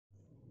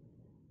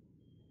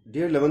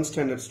Dear 11th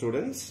standard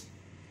students,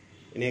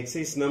 in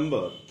exercise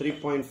number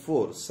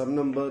 3.4, sum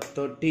number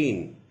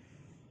 13,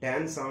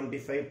 tan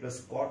 75 plus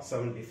cot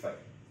 75.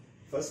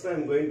 First I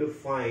am going to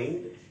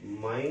find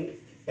my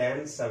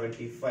tan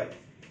 75.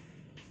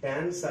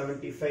 Tan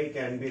 75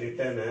 can be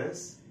written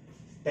as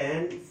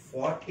tan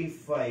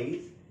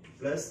 45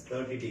 plus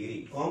 30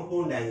 degree.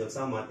 Compound angles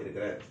are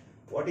maathirukren.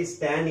 What is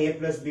tan A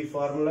plus B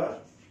formula?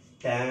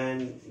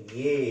 Tan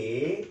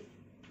A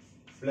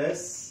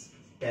plus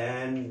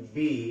tan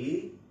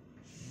B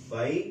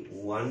by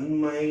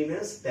 1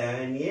 minus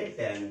tan A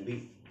tan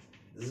B.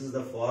 This is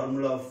the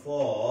formula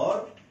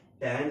for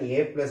tan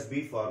A plus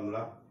B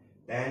formula.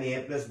 Tan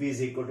A plus B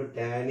is equal to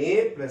tan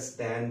A plus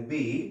tan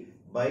B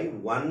by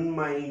 1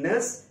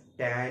 minus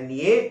tan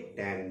A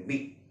tan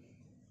B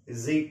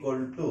is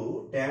equal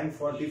to tan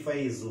 45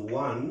 is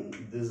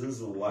 1. This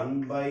is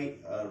 1 by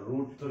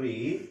root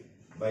 3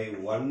 by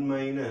 1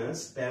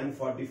 minus tan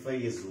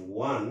 45 is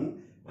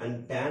 1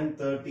 and tan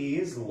 30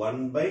 is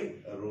 1 by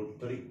root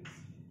 3.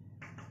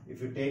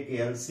 If you take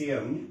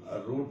LCM,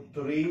 root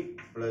 3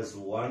 plus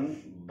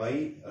 1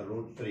 by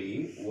root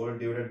 3 whole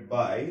divided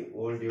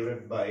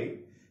by,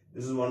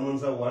 this is 1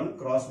 ones are 1,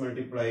 cross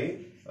multiply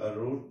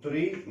root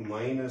 3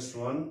 minus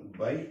 1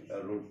 by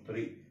root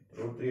 3.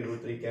 Root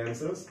 3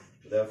 cancels.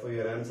 Therefore,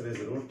 your answer is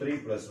root 3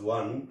 plus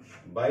 1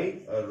 by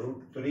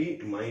root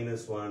 3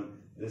 minus 1.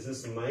 This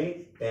is my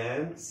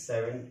tan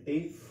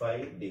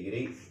 75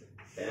 degree.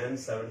 Tan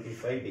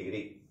 75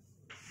 degree.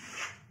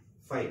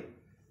 Fine.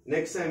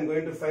 Next, I am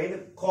going to find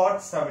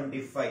cot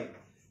 75.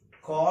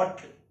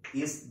 Cot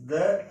is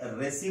the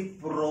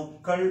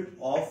reciprocal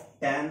of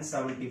tan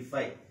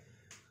 75.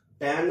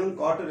 Tan and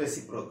cot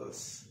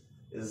reciprocals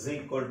is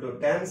equal to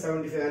tan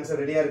 75 answer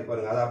ready ah irukku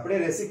parunga adu appadiye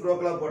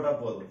reciprocal ah pota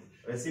podum.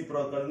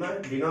 Reciprocal na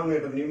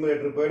denominator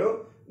numerator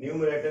poidum,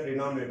 numerator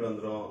denominator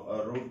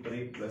vandrum root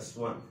 3 plus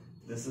 1.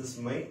 This is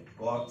my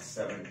cot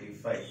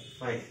 75.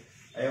 Fine.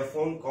 I have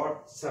found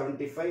cot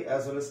 75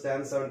 as well as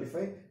tan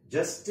 75.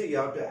 Just you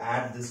have to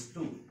add this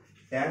two.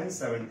 Tan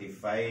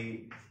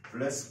 75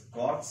 plus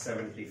cot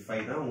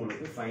 75 na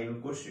உங்களுக்கு final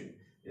question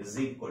is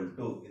equal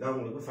to இதான்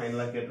உங்களுக்கு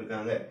ஃபைனலா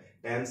கேட்டிருக்காங்க.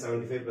 Tan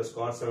 75 plus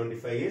cot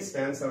 75 is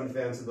tan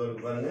 75 answer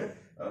தோருக்கு பாருங்க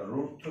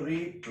root 3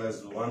 plus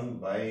 1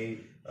 by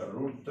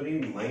root 3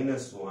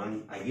 minus 1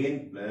 again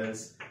plus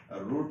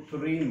root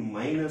 3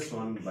 minus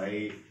 1 by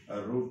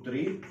root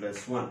 3 plus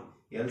 1.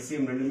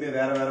 LCM ரெண்டுமே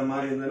வேற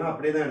மாதிரி இருந்தனா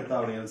அப்படியே தான்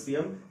எடுத்தாகணும்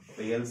LCM.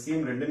 அப்ப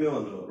LCM ரெண்டுமே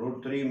வந்துரும். root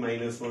 3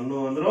 minus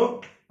 1 வந்துரும்,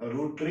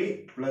 root 3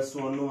 plus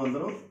 1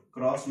 வந்துரும்.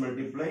 Cross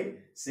multiply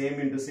same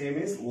into same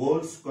is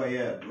whole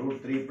square. root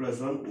 3 plus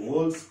 1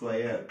 whole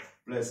square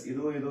plus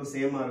இதுவும்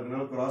same ஆ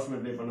இருக்கனால cross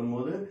multiply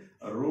பண்ணும்போது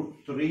root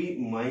 3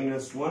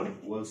 minus 1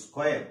 whole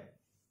square.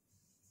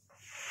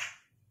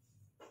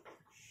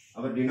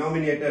 Our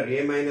denominator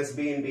a minus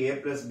b into a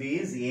plus b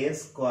is a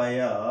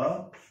square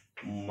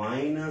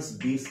minus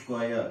b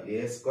square.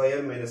 A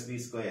square minus b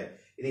square.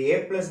 This is a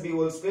plus b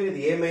whole square.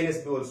 This is a minus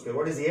b whole square.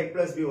 What is a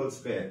plus b whole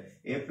square?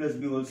 A plus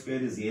b whole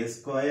square is a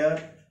square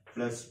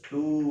plus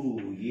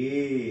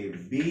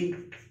 2ab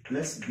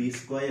plus b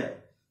square.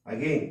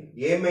 Again,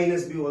 a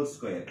minus b whole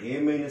square. A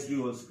minus b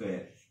whole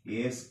square.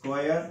 A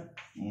square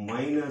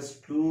minus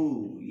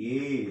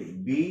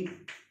 2ab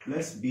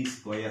plus b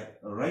square.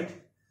 Alright?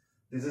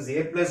 This is a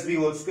plus b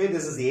whole square.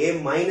 This is a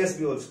minus b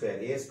whole square.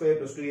 A square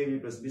plus 2ab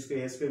plus b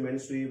square. A square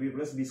minus 2ab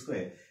plus b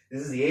square.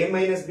 This is a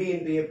minus b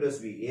into a plus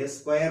b. A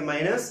square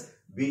minus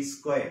b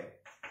square.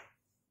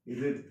 If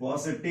it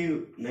positive,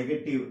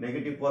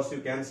 negative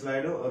positive cancel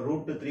ஆயிடும்.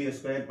 root 3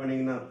 square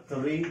பண்ணீங்கன்னா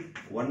 3,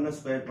 1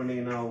 square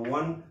பண்ணீங்கன்னா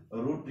 1,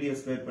 root 3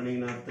 square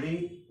பண்ணீங்கன்னா 3,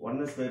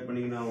 1 square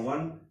பண்ணீங்கன்னா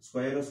 1,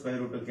 square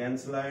root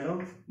cancel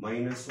ஆயிடும்,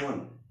 minus 1.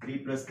 3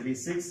 plus 3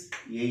 6,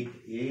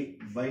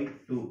 8 by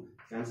 2.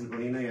 Cancel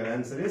பண்ணீங்கன்னா your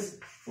answer is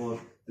 4.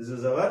 This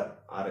is our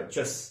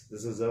RHS.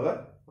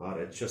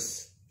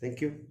 Thank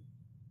you.